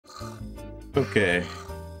Okay.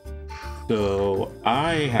 So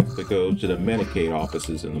I have to go to the Medicaid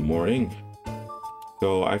offices in the morning.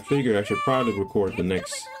 So I figured I should probably record the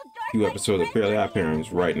next few episodes of Fairly Odd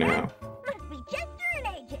Parents right now. Must be Chester and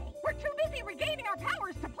AJ. We're too busy regaining our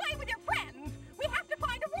powers to play with your friends. We have to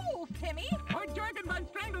find a rule, Timmy. Or Jorgen von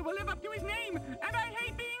Strangle will live up to his name, and I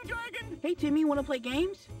hate being Jorgen. Hey, Timmy, wanna play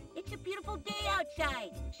games? It's a beautiful day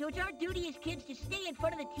outside, so it's our duty as kids to stay in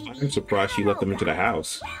front of the TV. I'm surprised she let them into the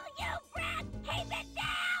house. Will you, Brad, keep it down?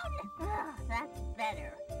 Ugh, that's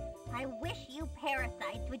better. I wish you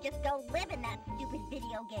parasites would just go live in that stupid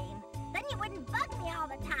video game. Then you wouldn't bug me all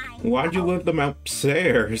the time. Why'd you let them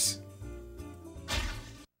upstairs?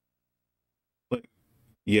 Like,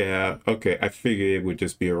 yeah, okay. I figured it would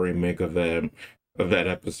just be a remake of that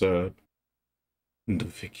episode. The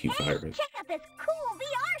Vicky virus. Check out this cool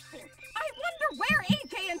VR suit. I wonder where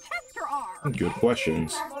AJ and Chester are. Good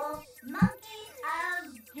questions. Monkey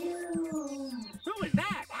of Doom. Who is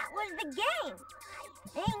that? That was the game.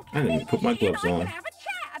 I didn't even put my gloves I on. can have a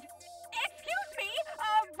chat. Excuse me,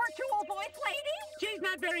 virtual voice lady. She's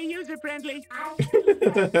not very user-friendly. I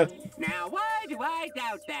Now, why do I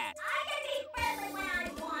doubt that? can be friendly when I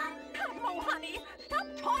want. Come on, honey. Stop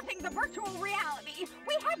taunting the virtual reality.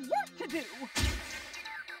 We have work to do.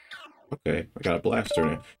 Okay, I got a blaster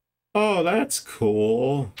now. Oh, that's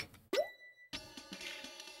cool.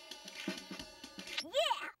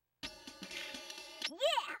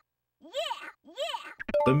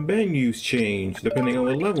 The menus change depending on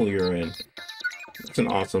what level you're in. That's an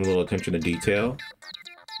awesome little attention to detail.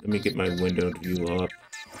 Let me get my window view up.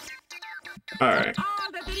 Alright.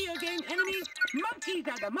 All the video game enemies, monkeys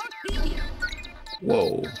are the most deviant.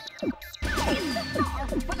 Whoa.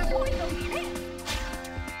 But avoid those hits.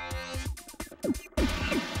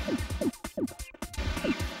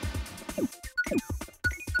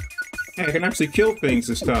 Hey, I can actually kill things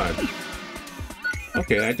this time.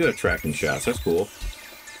 Okay, I did a tracking shots. That's cool.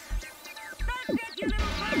 That's it, you little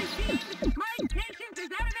furry fiend. My patience is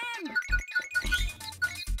at an end.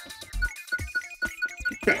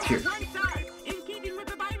 Get back here. 1 star, in keeping with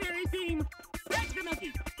the binary theme. Catch the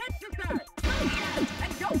monkey, catch the star.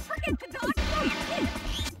 And don't forget to dodge those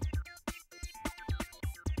hits.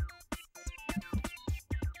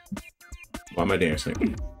 Why am I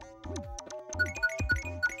dancing?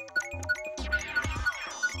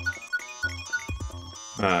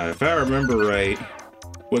 If I remember right,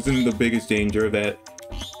 wasn't the biggest danger of that?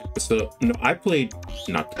 So, no, I played,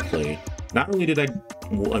 not to play. Not only did I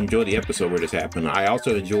enjoy the episode where this happened, I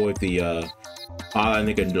also enjoyed the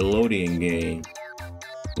Nickelodeon game,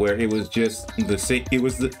 where it was just the same. It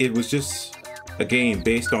was just a game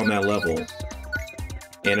based on that level.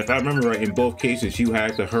 And if I remember right, in both cases, you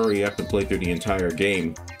had to hurry up and play through the entire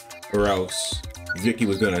game, or else Vicky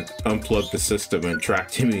was gonna unplug the system and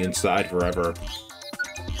track Timmy inside forever.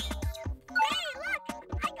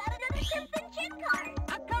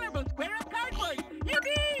 A colorful square of cardboard.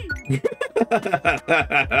 Yippee!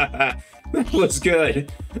 That was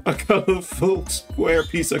good. A colorful square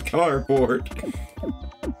piece of cardboard.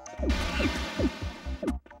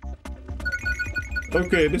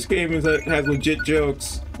 Okay, this game has legit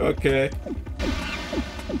jokes. Okay.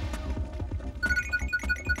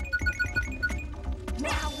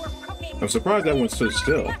 I'm surprised that one stood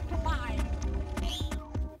still.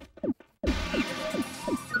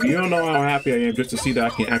 You don't know how happy I am just to see that I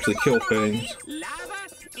can actually kill things. Lava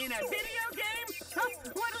in a video game? Huh?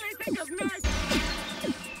 What'll they think of next?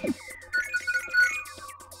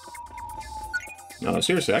 No,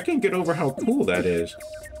 seriously, I can't get over how cool that is.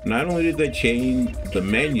 Not only did they change the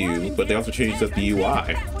menu, but they also changed up the UI.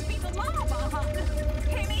 That would be the lava.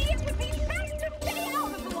 Timmy, it would be best to stay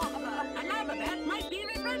out of the lava. A lava bath might be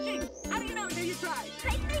refreshing. How do you know until you try?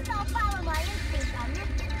 I think I'll follow my instinct on this.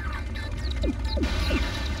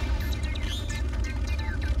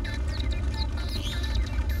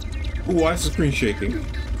 Ooh, why is the screen shaking?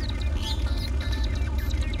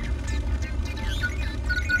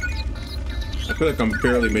 I feel like I'm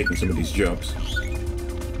barely making some of these jumps.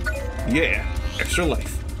 Yeah, extra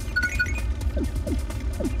life.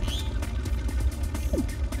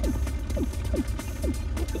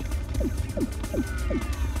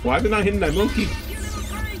 Why is it not hitting that monkey? You little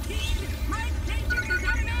furry fiend. My patience is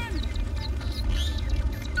at an end.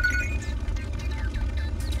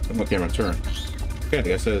 I'm looking at my turn. Okay, I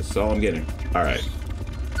guess that's all I'm getting. Alright.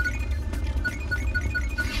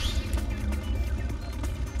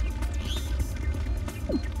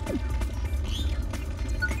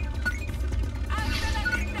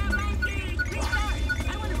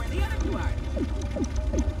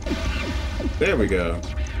 There we go.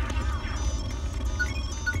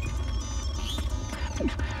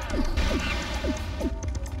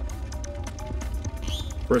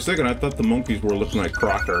 For a second, I thought the monkeys were looking like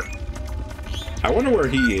Crocker. I wonder where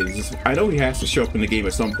he is. I know he has to show up in the game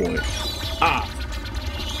at some point. Ah!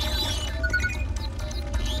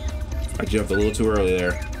 I jumped a little too early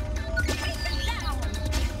there.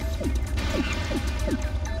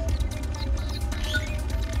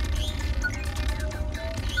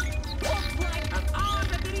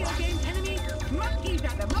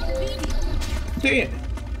 Damn!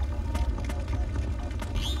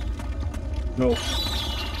 No.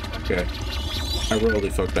 Okay. I really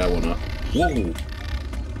fucked that one up. Whoa!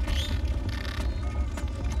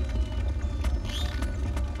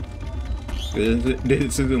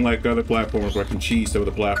 This isn't like other platforms where I can cheese over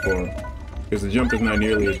the platform. Because the jump is not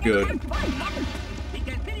nearly as good.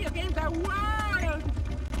 Because video games are wild.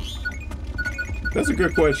 That's a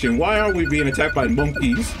good question. Why are we being attacked by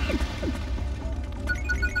monkeys?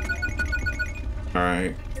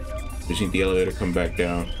 Alright. Just need the elevator to come back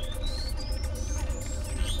down.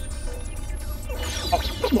 Oh,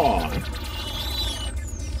 come on!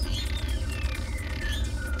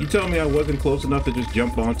 You telling me I wasn't close enough to just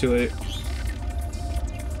jump onto it?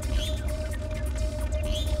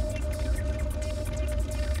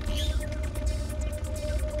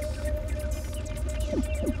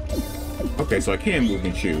 Okay, so I can move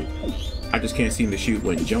and shoot. I just can't seem to shoot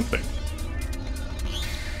when jumping.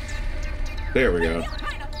 There we go.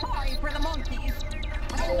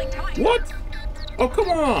 What? Oh, come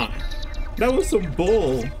on! That was some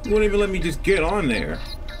bull. You wouldn't even let me just get on there.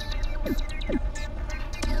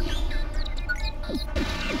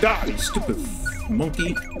 Die, you stupid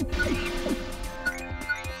monkey.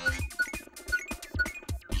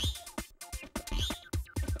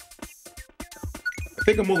 I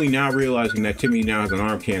think I'm only now realizing that Timmy now has an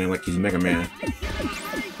arm cannon like he's Mega Man.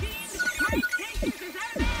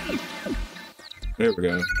 There we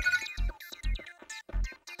go.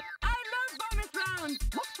 I love bonus rounds.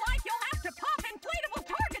 Looks like you'll have to pop inflatable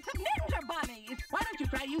targets of ninja bunnies. Why don't you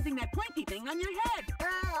try using that pointy thing on your head?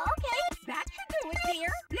 Okay. That should do it,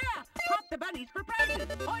 dear. Yeah, pop the bunnies for practice.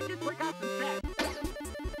 Or just work out some steps.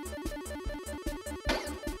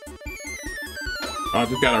 I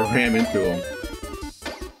just gotta ram into him.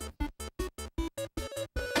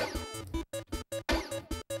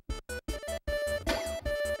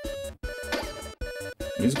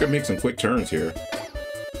 I'm just gonna make some quick turns here.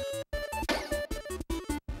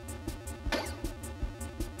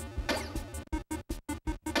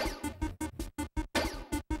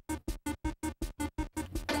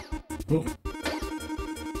 Oh.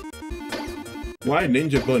 Why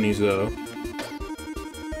ninja bunnies though?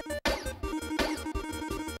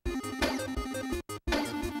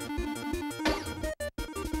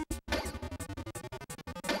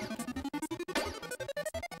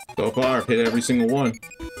 So far, I've hit every single one.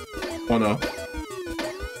 Oh no.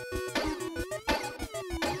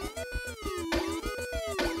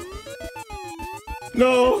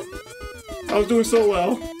 No! I was doing so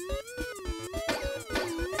well.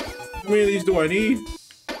 How many of these do I need?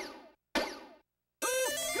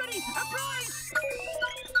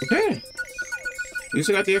 Okay. At least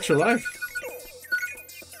I got the extra life.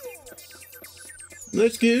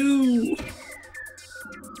 Let's go!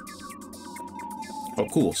 Oh,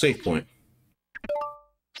 cool. Save point.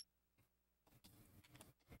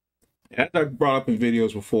 As I brought up in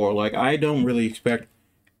videos before, like, I don't really expect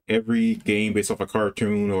every game based off a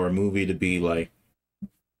cartoon or a movie to be like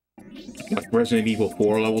Resident Evil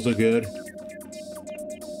 4 levels of good.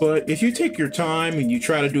 But if you take your time and you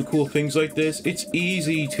try to do cool things like this, it's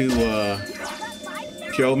easy to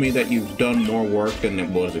show me that you've done more work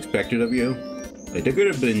than was expected of you. Like, they could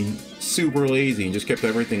have been super lazy and just kept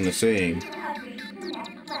everything the same.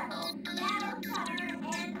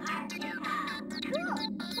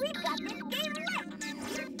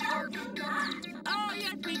 Oh,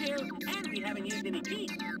 yes, we do. And we haven't used any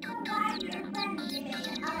cheats.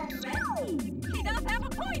 She does have a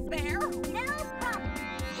point there. No problem.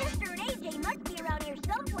 Chester and AJ must be around here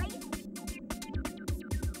someplace.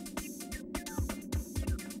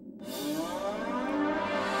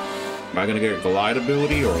 Am I gonna get a glide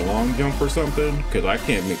ability or a long jump or something? Because I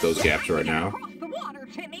can't make those gaps right now. Across the water,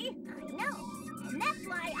 Timmy. I know. And that's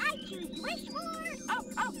why I choose wish for Oh,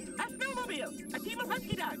 a snowmobile. A team of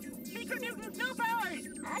husky dogs. Secret mutant snow powers.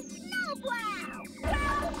 a snowplow.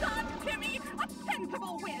 Well done, Timmy. A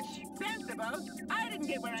sensible wish. Sensible? I didn't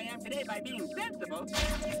get where I am today by being sensible.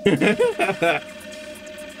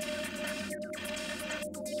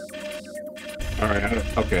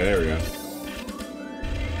 Alright, okay, there we go.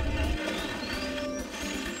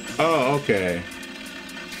 Oh, okay.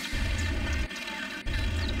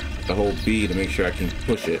 The whole B to make sure I can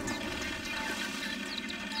push it.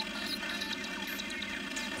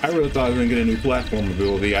 I really thought I was gonna get a new platform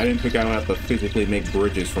ability. I didn't think I would have to physically make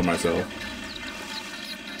bridges for myself.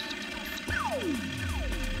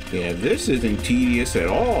 Yeah, this isn't tedious at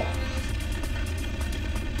all.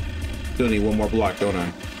 Still need one more block, don't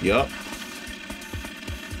I? Yup.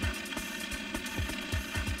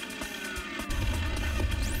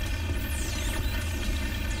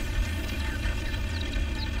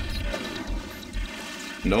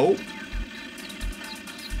 Nope.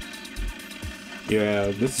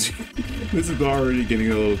 Yeah, this is already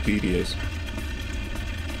getting a little tedious.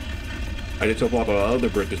 I just hope all the other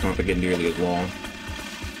bridges don't get nearly as long.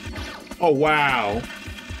 Oh wow!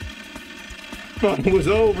 Thought it was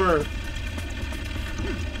over.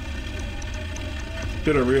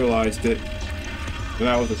 Should have realized it.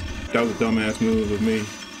 That was a dumbass move of me.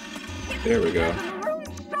 There we go.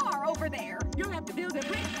 Star over there. You'll have to build a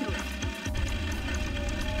bridge to it.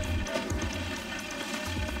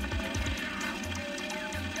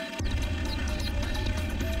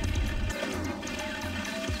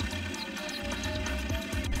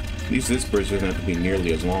 At least this bridge doesn't have to be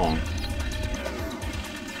nearly as long.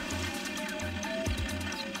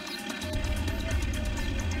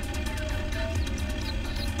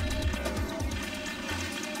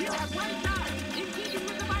 You have one shot in keeping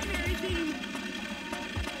with the binary theme.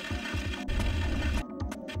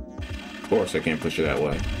 Of course, I can't push it that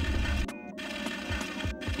way.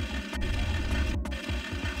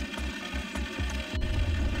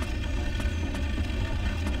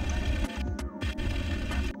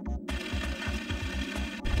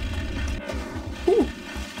 Whew.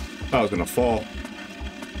 I was gonna fall.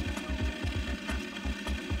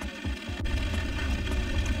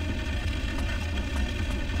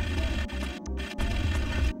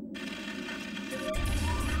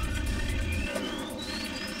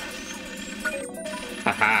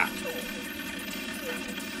 Haha.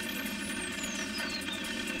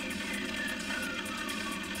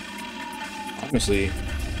 Honestly,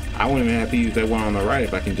 I wouldn't even have to use that one on the right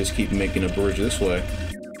if I can just keep making a bridge this way.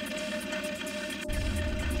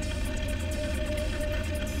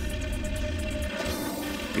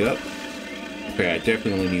 Yep. Okay, I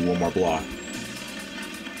definitely need one more block.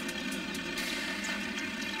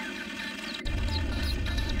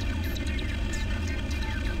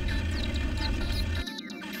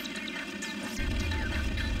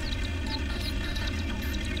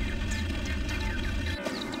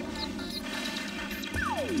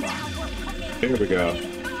 There we go.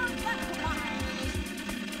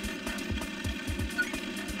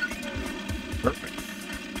 Perfect.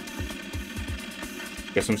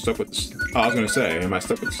 Guess I'm stuck with the... Oh, I was gonna say, am I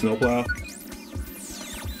stuck with the snowplow?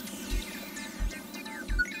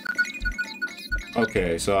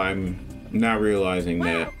 Okay, so I'm now realizing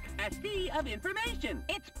that... A sea of information.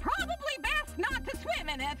 It's probably best not to swim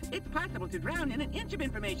in it. It's possible to drown in an inch of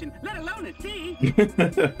information, let alone a sea.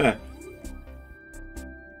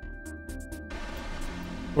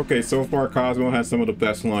 Okay, so far Cosmo has some of the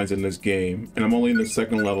best lines in this game, and I'm only in the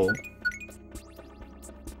second level.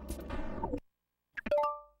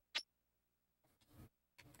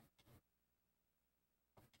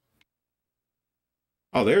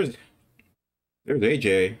 Oh, there's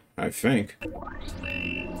AJ, I think.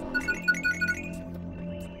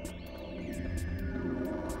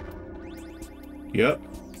 Yep.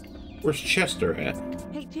 Where's Chester at?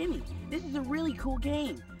 Hey, Timmy, this is a really cool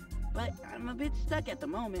game, but I'm a bit stuck at the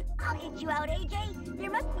moment. I'll get you out, AJ.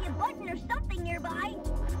 There must be a button or something nearby.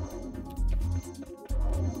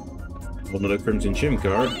 Another Crimson Chim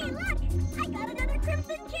card. Hey, look! I got another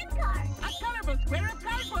Crimson Chin card. A colorful square of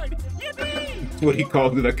cardboard. Yippee! That's what he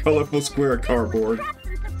called it, a colorful square of cardboard. Traps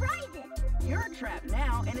and surprises. You're trapped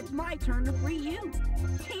now, and it's my turn to free you.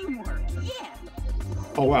 Teamwork, yeah.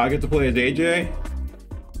 Oh wow, I get to play as AJ?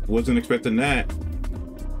 Wasn't expecting that.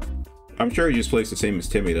 I'm sure he just plays the same as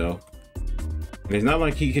Timmy though. And it's not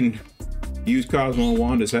like he can use Cosmo and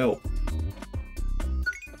Wanda's help.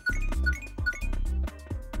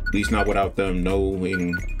 At least not without them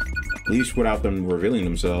knowing, at least without them revealing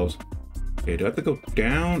themselves. Okay, do I have to go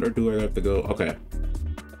down or do I have to go, okay.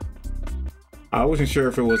 I wasn't sure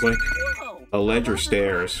if it was like Whoa! a ledge or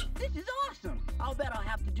stairs. This is awesome. I'll bet I'll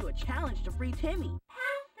have to do a challenge to free Timmy.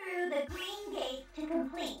 Pass through the green gate to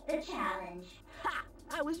complete the challenge. Ha!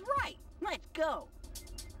 I was right. Let's go.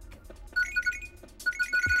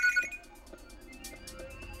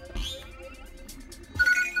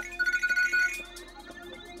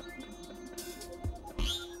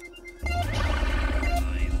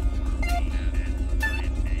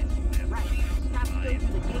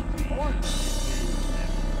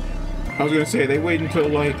 I was gonna say, they wait until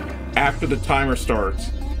like after the timer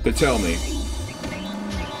starts to tell me.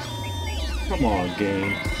 Come on,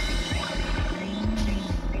 game.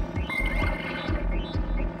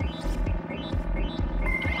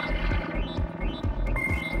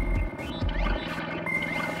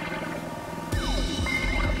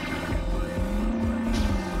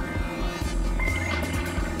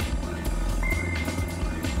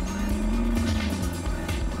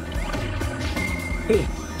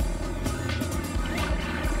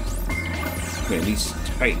 Man, he's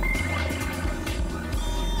tight.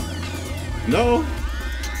 No.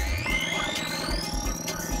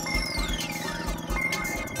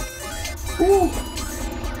 Woo.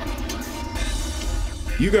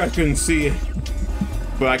 You guys couldn't see it,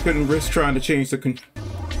 but I couldn't risk trying to change the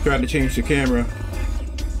camera.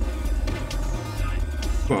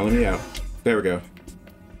 Come on, let me out. There we go.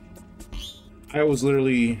 I was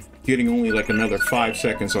literally getting only like another 5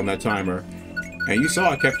 seconds on that timer. And you saw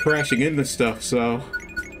I kept crashing into stuff, so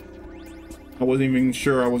I wasn't even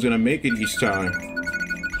sure I was gonna make it each time.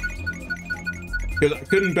 Because I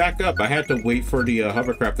couldn't back up. I had to wait for the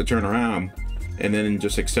hovercraft to turn around and then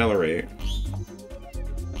just accelerate.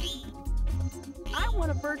 I want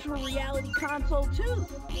a virtual reality console too.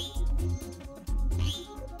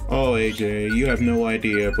 Oh, AJ, you have no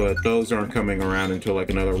idea, but those aren't coming around until like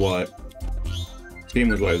another what? This game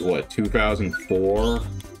was like, what, 2004?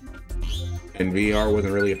 And VR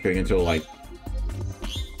wasn't really a thing until like,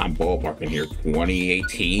 I'm ballparking here,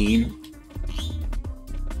 2018?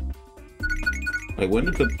 Like, when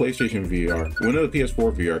did the PlayStation VR, when did the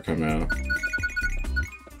PS4 VR come out?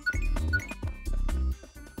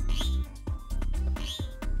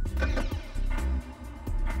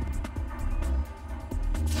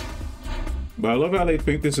 But I love how they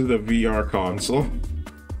think this is a VR console.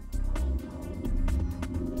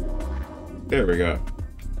 There we go.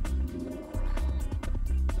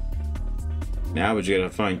 Now we just gotta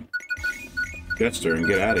find Chester and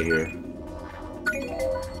get out of here.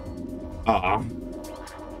 I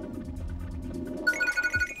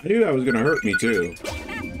knew that was gonna hurt me too.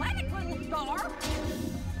 Athletic little star.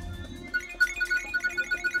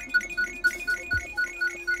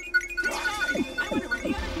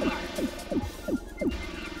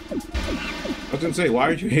 I was gonna say, why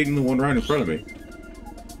aren't you hating the one right in front of me?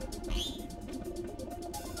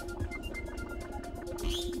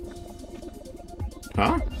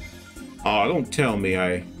 Huh? Oh, don't tell me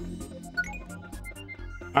I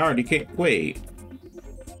already can't wait.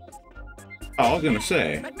 Oh, I was gonna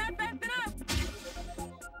say. But not fast enough.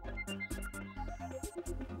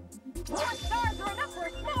 More stars are enough for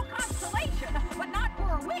a small constellation, but not for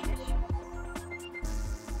a wish.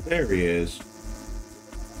 There he is.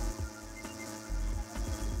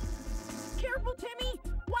 Careful, Timmy.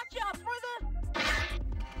 Watch out for the...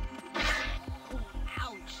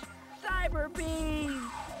 Ouch. Cyber beam.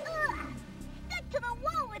 Ugh! Stuck to the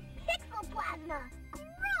wall with pixel plasma!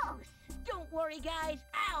 Gross! Don't worry, guys.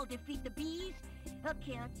 I'll defeat the bees.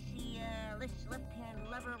 Okay, let's see. This left-hand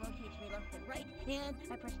lever rotates me left and right, and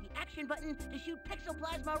I press the action button to shoot pixel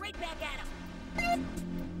plasma right back at him.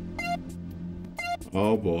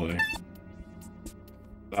 Oh boy.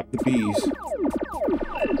 Stop the bees.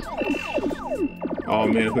 Oh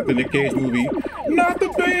man, it's like the Nick Cage movie. Not the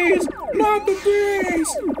bees! Not the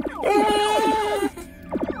bees! Ah!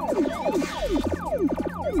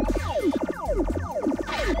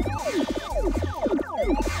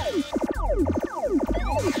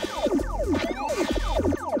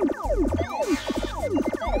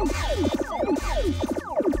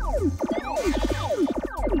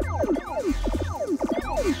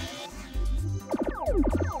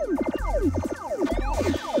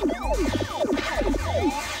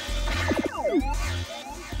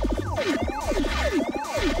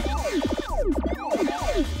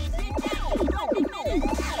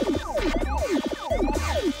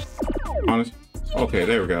 Honest? Okay,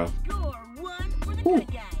 there we go. Score one for the good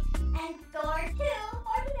guys. And score 2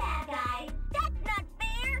 for the bad guy. That's not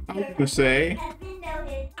fair! I was gonna say. Has been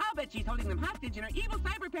noted. I'll bet she's holding them hostage in her evil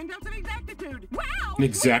cyber penthouse of exactitude. Wow!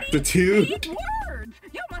 Exactitude? 8 words!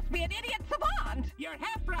 You must be an idiot savant! You're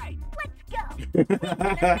half right. Let's go! We've got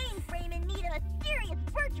a mainframe in need of a serious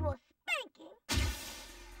virtual spanking!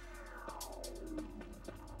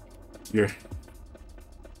 You're...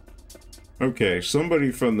 Okay, somebody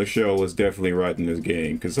from the show was definitely writing this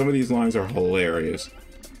game, because some of these lines are hilarious.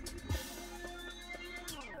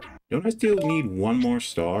 Don't I still need one more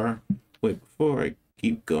star? Wait, before I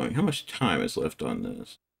keep going, how much time is left on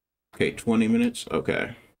this? Okay, 20 minutes?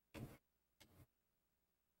 Okay.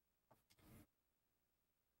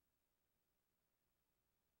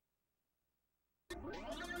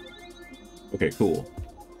 Okay, cool.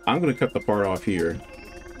 I'm gonna cut the part off here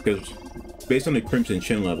because based on the Crimson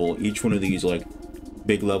Chin level, each one of these like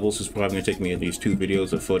big levels is probably gonna take me at least 2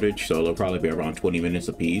 videos of footage, so they'll probably be around 20 minutes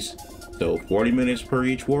a piece. So 40 minutes per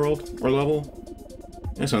each world or level.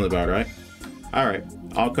 That sounds about right. All right,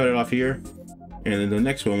 I'll cut it off here, and then the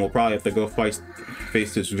next one we'll probably have to go face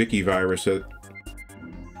this Vicky virus that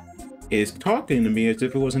is talking to me as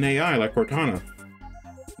if it was an AI like Cortana.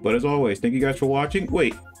 But as always, thank you guys for watching.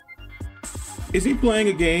 Wait, is he playing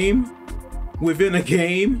a game within a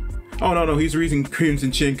game? Oh no, he's reading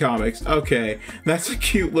Crimson Chin comics. Okay, that's a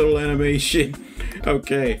cute little animation.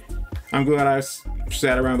 Okay, I'm glad I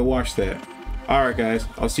sat around to watch that. All right, guys,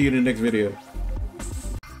 I'll see you in the next video.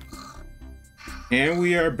 And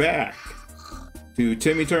we are back to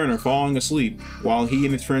Timmy Turner falling asleep while he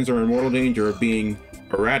and his friends are in mortal danger of being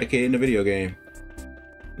eradicated in a video game.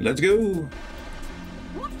 Let's go. Look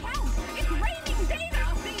out! It's raining data!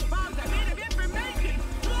 These bombs are made of information!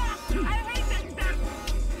 Ugh, I hate that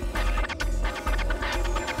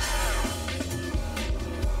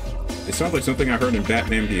stuff! It sounds like something I heard in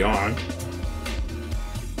Batman Beyond.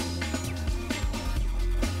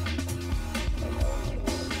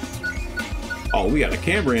 Oh, we got a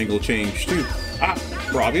camera angle change too. Ah,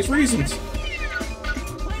 for obvious reasons.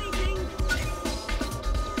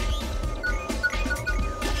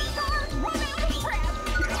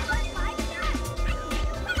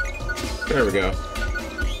 There we go.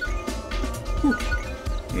 Whew.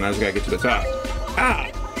 Now I just gotta get to the top. Ah!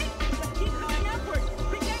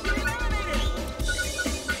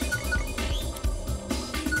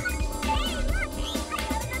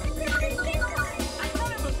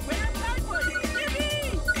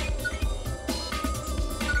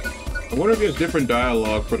 I wonder if there's different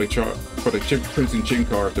dialogue for the Crimson Chin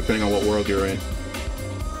card depending on what world you're in.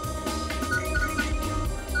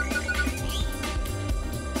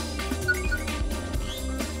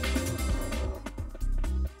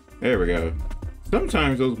 There we go.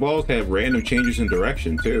 Sometimes those balls have random changes in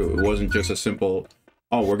direction too. It wasn't just a simple,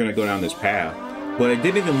 oh, we're gonna go down this path. But it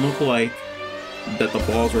didn't even look like that the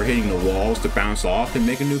balls were hitting the walls to bounce off and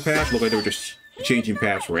make a new path. It looked like they were just changing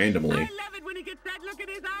paths randomly. I love it when he gets that look in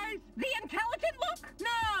his eyes. The intelligent look?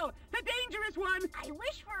 No, the dangerous one. I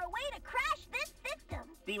wish for a way to crash this system.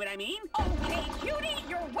 See what I mean? Okay, cutie,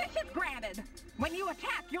 your wish is granted. When you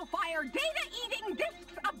attack, you'll fire data-eating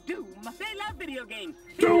discs of doom. They love video games.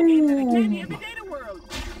 Video games are the candy of the data world.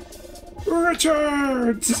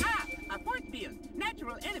 Richards! Ah, a force field.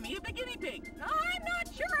 Natural enemy of the guinea pig. I'm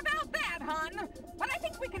not sure about that, hon. But I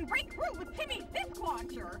think we can break through with Timmy's disc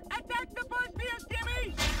launcher. Attack the force field,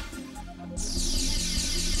 Timmy!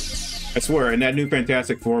 I swear, in that new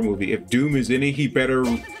Fantastic Four movie, if Doom is in it, he better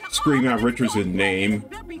scream out Richards' name.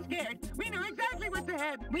 Don't be scared. We know exactly what's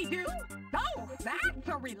ahead. We do? Oh, that's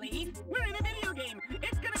a relief. We're in a video game.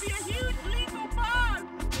 It's gonna be a huge lethal boss.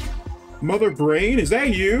 Mother Brain, is that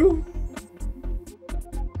you?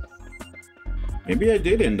 Maybe I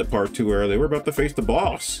did end the part too early. We're about to face the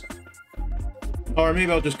boss. Or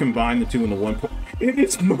maybe I'll just combine the two into one point.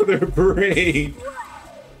 It's Mother Brain!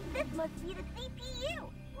 This must be the CPU.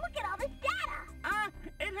 Look at all this data.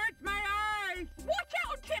 It hurts my eyes. Watch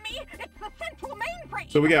out, Timmy! It's the central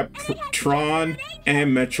mainframe. So we got Tron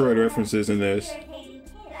and Metroid references in this. Irritating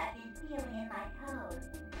kid I've been feeling in my code.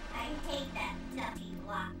 I hate that stuffy,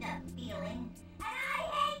 locked up feeling. And I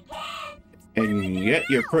hate kids! And yet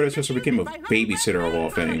your predecessor became a babysitter of all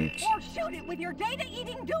things. Or shoot it with your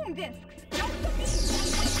data-eating doom discs.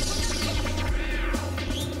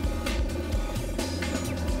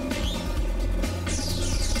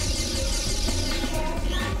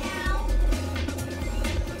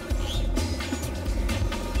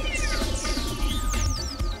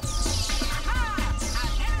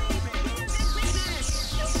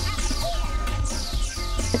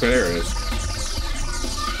 Okay, there it is.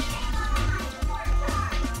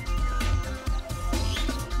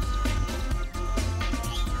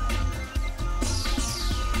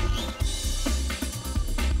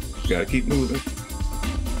 Gotta keep moving.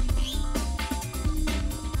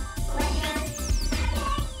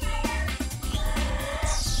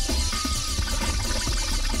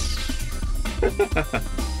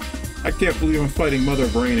 I can't believe I'm fighting Mother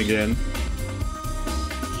Brain again.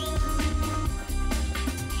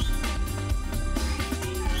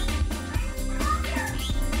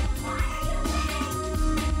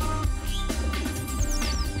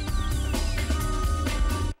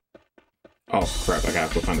 Oh crap, I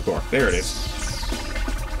gotta go find the core. There it is.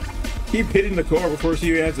 Keep hitting the core before she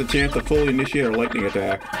has a chance to fully initiate her lightning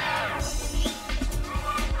attack.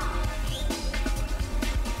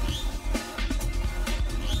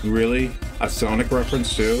 Really? A Sonic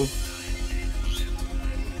reference too?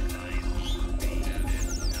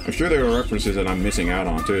 I'm sure there are references that I'm missing out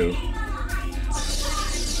on too.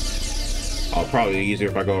 Oh, probably easier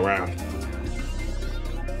if I go around.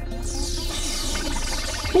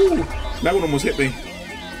 Ooh, that one almost hit me.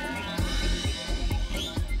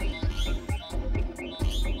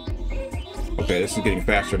 Okay, this is getting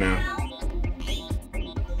faster now.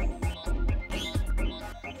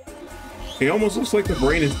 It almost looks like the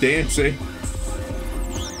brain is dancing.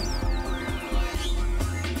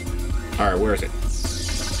 All right, where is it?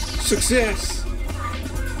 Success!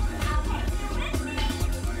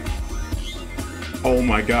 Oh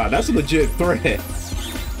my god, that's a legit threat.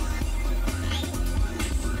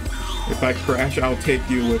 If I crash, I'll take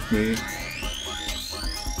you with me.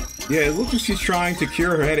 Yeah, it looks like she's trying to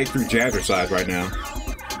cure her headache through jazzercise right now.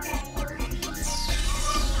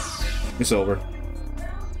 It's over.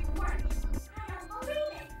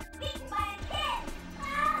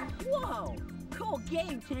 Whoa! Cool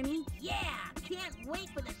game, Timmy. Yeah! Can't wait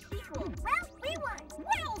for the sequel. Well, we won.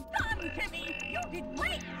 Well done, Timmy! You did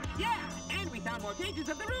great! Yeah, and we found more pages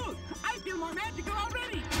of the route. I feel more magical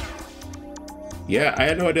already. Yeah, I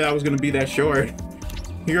had no idea I was going to be that short.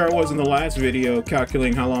 Here I was in the last video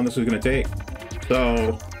calculating how long this was going to take.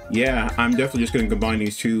 So, yeah, I'm definitely just going to combine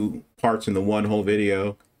these two parts into one whole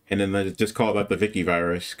video. And then just call that the Vicky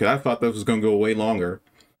virus. Because I thought this was going to go way longer.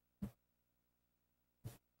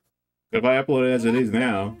 If I upload it as it is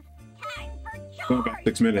now, it's going about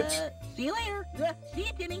 6 minutes. See you later. See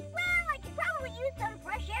you, Timmy. Well, I could probably use some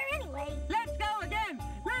fresh air anyway. Let's go again!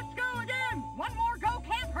 Let's go again! One more go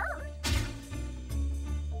can't hurt!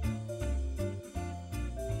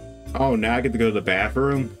 Oh, now I get to go to the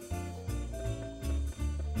bathroom?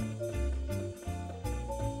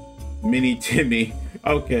 Mini Timmy.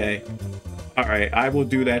 Okay. Alright, I will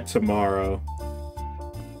do that tomorrow.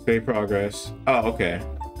 Save progress. Oh, okay.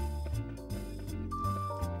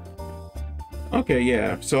 Okay,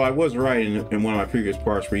 yeah. So I was right in one of my previous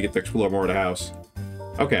parts where you get to explore more of the house.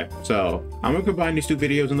 Okay, so I'm gonna combine these two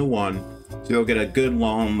videos into one. So you'll get a good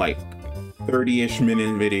long, like, 30-ish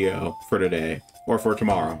minute video for today. Or for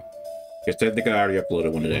tomorrow. Because I think I already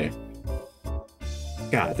uploaded one today.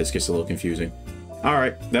 God, this gets a little confusing.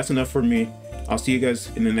 Alright, that's enough for me. I'll see you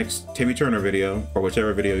guys in the next Timmy Turner video, or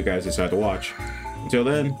whichever video you guys decide to watch. Until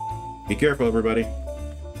then, be careful, everybody.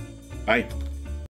 Bye.